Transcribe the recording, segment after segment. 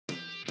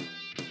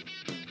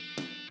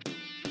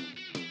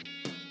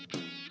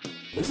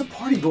There's a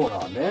party going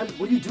on, man.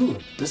 What are you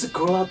doing? There's a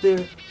girl out there.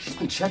 She's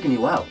been checking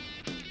you out.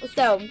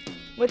 So,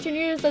 what's your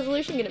New Year's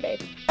resolution gonna be?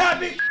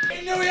 Happy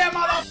New Year,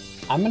 mother!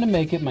 I'm gonna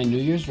make it my New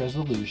Year's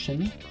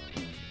resolution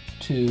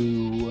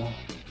to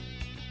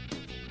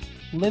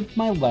live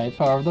my life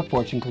however the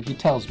fortune cookie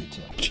tells me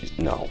to. Jeez,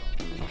 no.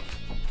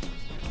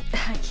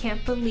 I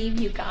can't believe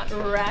you got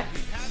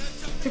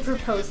Rex to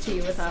propose to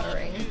you without a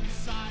ring.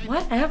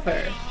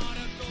 Whatever.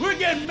 We're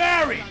getting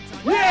married!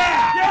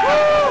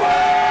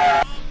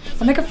 Yeah!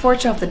 I'll make a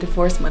fortune off the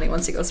divorce money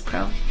once he goes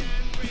pro.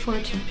 A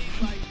fortune.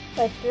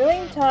 A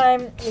thrilling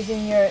time is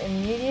in your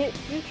immediate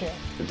future.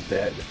 The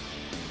bed.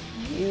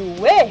 You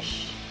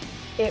wish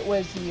it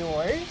was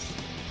yours.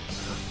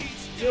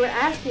 You were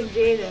asking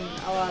Jaden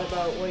a lot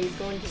about what he's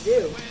going to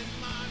do.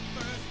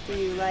 Do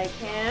you like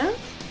him?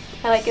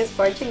 I like his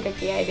fortune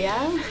cookie idea.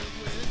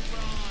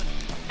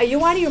 Are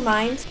you out of your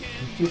mind?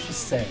 Confucius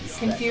says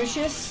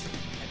Confucius?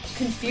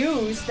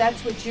 Confused,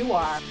 that's what you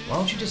are. Why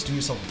don't you just do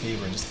yourself a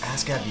favor and just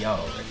ask Abbey out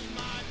already?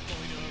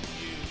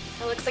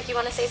 It looks like you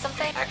want to say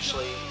something.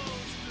 Actually,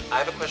 I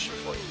have a question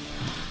for you.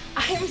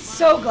 I am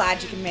so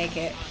glad you can make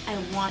it. I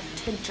want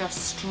to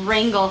just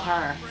strangle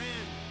her.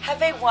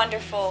 Have a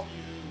wonderful,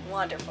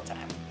 wonderful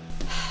time.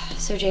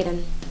 So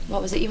Jaden,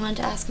 what was it you wanted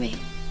to ask me?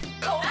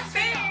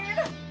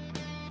 Caulfield!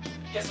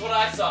 Guess what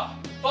I saw?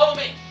 Follow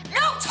me!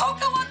 No, don't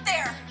go up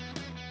there!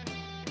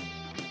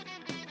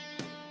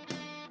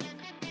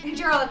 And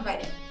you're all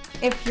invited.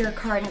 If your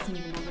card has an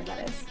even number,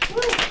 that is.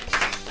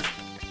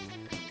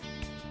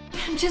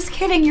 I'm just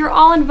kidding, you're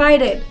all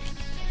invited.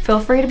 Feel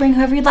free to bring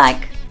whoever you'd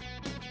like.